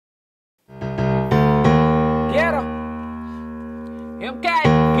MK,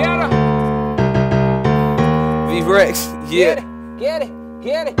 get her. V-Rex, yeah. Get it.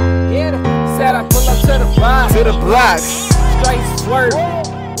 Said I pull up to the block. To the block. Straight swerving.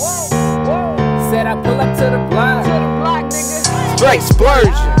 Said I pull up to the block. To the block, nigga. Straight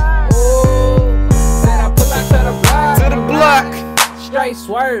splurging. Said I pull up to the block. To the block. Straight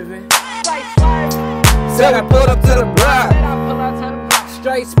swerving. Said I pull up to the block.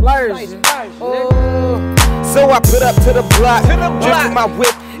 Straight splurging. So I put up to the block, dripping my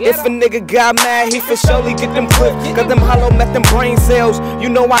whip. If a nigga got mad, he for surely get them clipped. Cause them hollow met them brain cells. You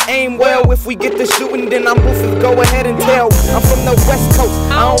know I aim well. If we get to shooting, then I'm ruthless. Go ahead and tell. I'm from the West Coast.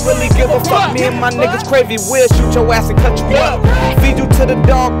 I don't really give a fuck. Me and my niggas crazy. We'll shoot your ass and cut you up. Feed you to the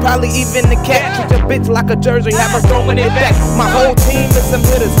dog, probably even the cat. Treat your bitch like a jersey, have her throwing it back. My whole team is some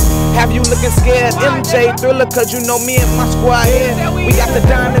hitters. Have you looking scared? MJ Thriller, cause you know me and my squad here. We got the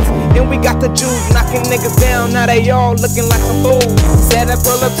diamonds and we got the Jews. Knocking niggas down, now they all looking like some fools. Said I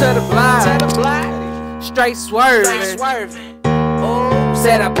pull up to the block. Straight swerving.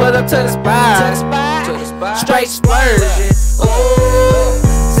 Said I pull up to the spot. Straight splurging.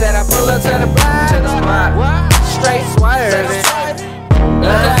 Said I pull up to the block. Straight swerving.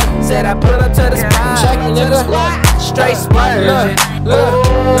 Said I pull up to the spot. Check me, nigga. Straight swerving.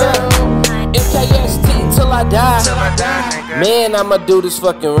 MKST till I die. Man, I'ma do this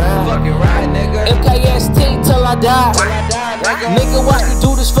fucking ride. MKST till I die. Nigga, watch me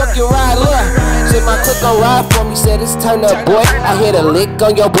do this fucking ride. Look, said my click gon' ride for me. Said it's turn up, boy. I hit a lick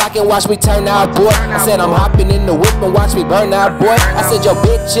on your block and watch me turn out, boy. I said I'm hopping in the whip and watch me burn out, boy. I said your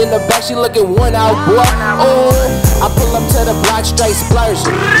bitch in the back, she looking worn out, boy. Oh, I pull up to the block, straight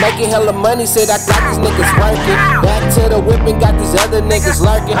splurging. Making hella money, said I got these niggas working. Back to the whip and got these other niggas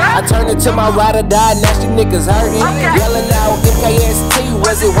lurking. I turned into my ride or die, now these niggas hurting. Yelling out MKST,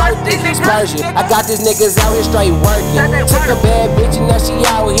 was it worth it? Splurging. I got these niggas out here straight working. Took a bad bitch and now she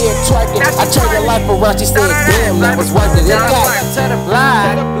out here twerking. I turned her life around, she said, damn, that was worth it. Let's go. To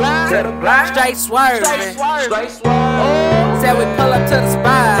the block, straight swerving. Said we pull up to the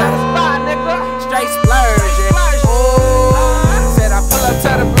spot. Straight splurging. Said I pull up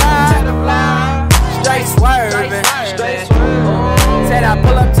to the block. Straight swerving. Said I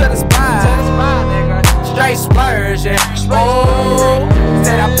pull up to the spot. Straight splurging.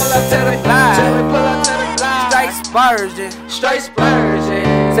 Said I pull up to the block. Straight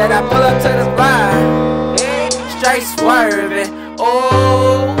splurging. Said I pull up to the block. Straight swerving.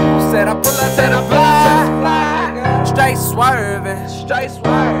 Said I pull up to the block. Straight swerving.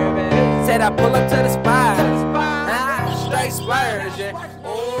 Said I pull up to the spot.